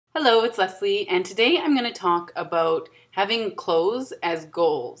Hello, it's Leslie, and today I'm going to talk about having clothes as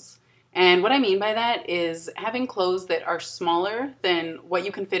goals. And what I mean by that is having clothes that are smaller than what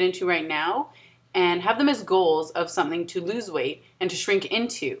you can fit into right now, and have them as goals of something to lose weight and to shrink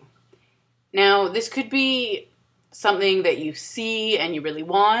into. Now, this could be something that you see and you really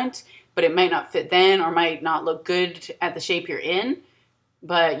want, but it might not fit then or might not look good at the shape you're in,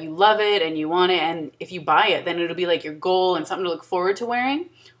 but you love it and you want it, and if you buy it, then it'll be like your goal and something to look forward to wearing.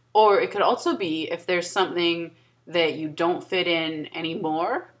 Or it could also be if there's something that you don't fit in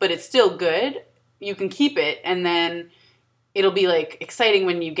anymore, but it's still good, you can keep it, and then it'll be like exciting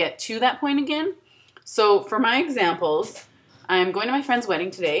when you get to that point again. So for my examples, I'm going to my friend's wedding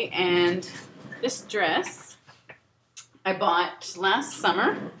today, and this dress I bought last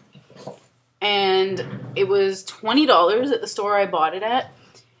summer, and it was $20 at the store I bought it at.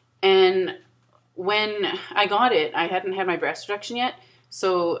 And when I got it, I hadn't had my breast reduction yet,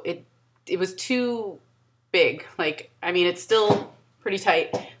 so it was too big. Like, I mean, it's still pretty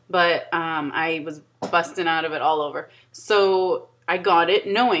tight, but I was busting out of it all over. So I got it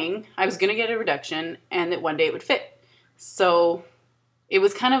knowing I was going to get a reduction and that one day it would fit. So it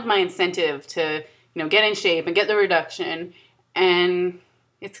was kind of my incentive to, get in shape and get the reduction. And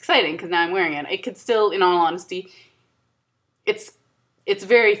it's exciting because now I'm wearing it. It could still, in all honesty, it's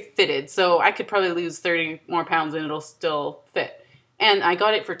very fitted. So I could probably lose 30 more pounds and it'll still fit. And I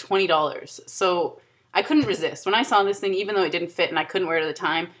got it for $20. So I couldn't resist. When I saw this thing, even though it didn't fit and I couldn't wear it at the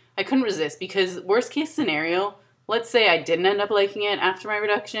time, I couldn't resist because worst case scenario, let's say I didn't end up liking it after my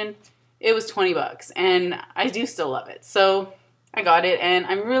reduction, it was 20 bucks and I do still love it. So I got it and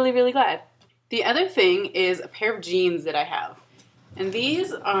I'm really, really glad. The other thing is a pair of jeans that I have. And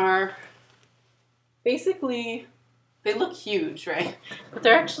these are basically, they look huge, right? But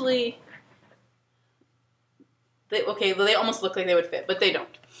they're actually, they almost look like they would fit, but they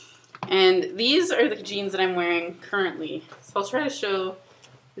don't. And these are the jeans that I'm wearing currently. So I'll try to show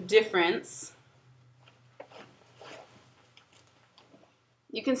the difference.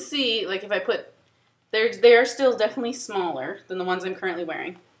 You can see, like if I put, they are still definitely smaller than the ones I'm currently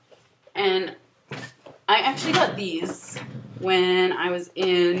wearing. And I actually got these when I was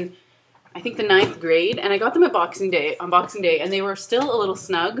in, I think, the 9th grade, and I got them on Boxing Day, and they were still a little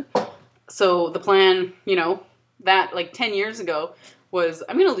snug. So the plan, that like 10 years ago was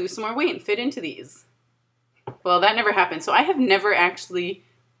I'm going to lose some more weight and fit into these. Well, that never happened. So I have never actually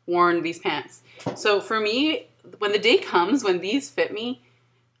worn these pants. So for me, when the day comes when these fit me,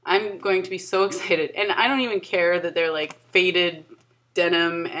 I'm going to be so excited. And I don't even care that they're like faded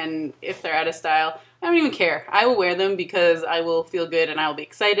denim and if they're out of style. I don't even care. I will wear them because I will feel good and I will be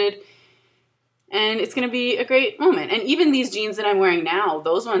excited. And it's going to be a great moment. And even these jeans that I'm wearing now,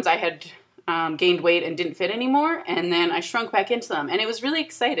 those ones I had gained weight and didn't fit anymore, and then I shrunk back into them. And it was really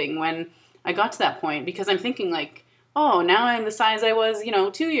exciting when I got to that point because I'm thinking like, oh, now I'm the size I was,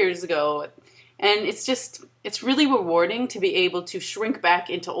 2 years ago. And it's really rewarding to be able to shrink back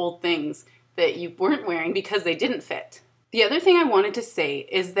into old things that you weren't wearing because they didn't fit. The other thing I wanted to say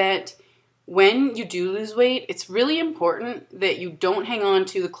is that when you do lose weight, it's really important that you don't hang on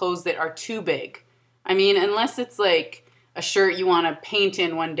to the clothes that are too big. I mean, unless it's like a shirt you want to paint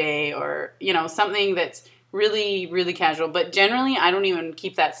in one day or, something that's really, really casual. But generally, I don't even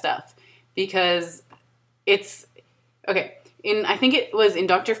keep that stuff because it's, okay, I think it was in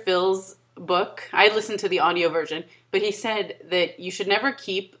Dr. Phil's book, I listened to the audio version, but he said that you should never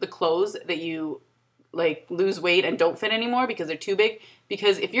keep the clothes that you like lose weight and don't fit anymore because they're too big.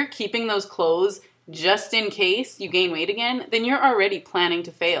 Because if you're keeping those clothes just in case you gain weight again, then you're already planning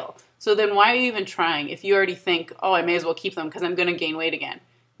to fail. So then why are you even trying if you already think, oh, I may as well keep them because I'm going to gain weight again?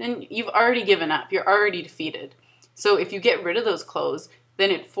 Then you've already given up. You're already defeated. So if you get rid of those clothes, then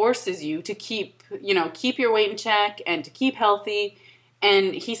it forces you to keep your weight in check and to keep healthy.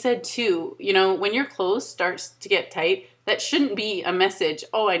 And he said too, when your clothes starts to get tight, that shouldn't be a message,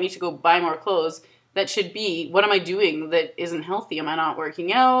 oh, I need to go buy more clothes. That should be, what am I doing that isn't healthy? Am I not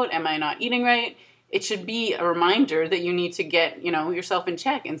working out? Am I not eating right? It should be a reminder that you need to get, yourself in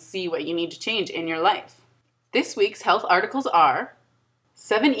check and see what you need to change in your life. This week's health articles are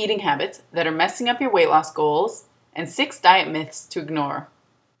 7 eating habits that are messing up your weight loss goals and 6 diet myths to ignore.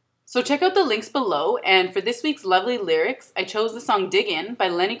 So check out the links below, and for this week's lovely lyrics, I chose the song Dig In by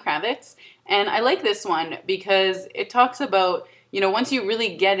Lenny Kravitz, and I like this one because it talks about, once you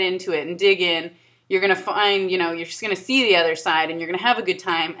really get into it and dig in, you're going to find, you're just going to see the other side and you're going to have a good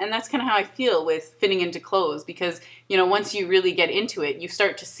time. And that's kind of how I feel with fitting into clothes because, once you really get into it, you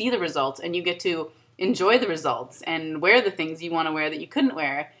start to see the results and you get to enjoy the results and wear the things you want to wear that you couldn't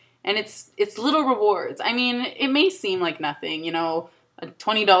wear. And it's little rewards. I mean, it may seem like nothing, a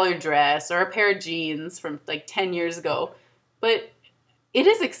 $20 dress or a pair of jeans from like 10 years ago. But it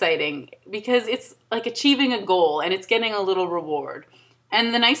is exciting because it's like achieving a goal and it's getting a little reward.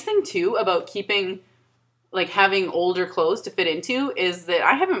 And the nice thing too about having older clothes to fit into is that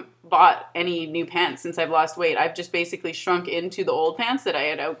I haven't bought any new pants since I've lost weight. I've just basically shrunk into the old pants that I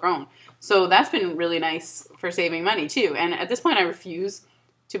had outgrown. So that's been really nice for saving money too. And at this point I refuse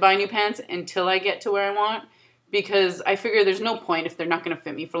to buy new pants until I get to where I want, because I figure there's no point if they're not going to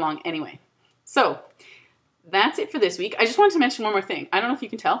fit me for long anyway. So that's it for this week. I just wanted to mention one more thing. I don't know if you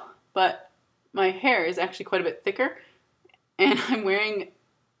can tell, but my hair is actually quite a bit thicker, and I'm wearing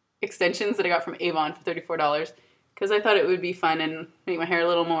extensions that I got from Avon for $34 because I thought it would be fun and make my hair a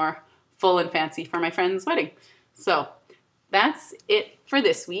little more full and fancy for my friend's wedding. So that's it for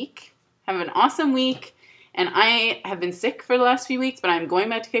this week. Have an awesome week. And I have been sick for the last few weeks, but I'm going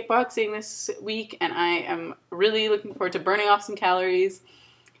back to kickboxing this week, and I am really looking forward to burning off some calories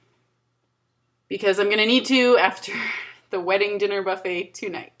because I'm going to need to after the wedding dinner buffet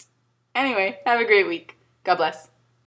tonight. Anyway, have a great week. God bless.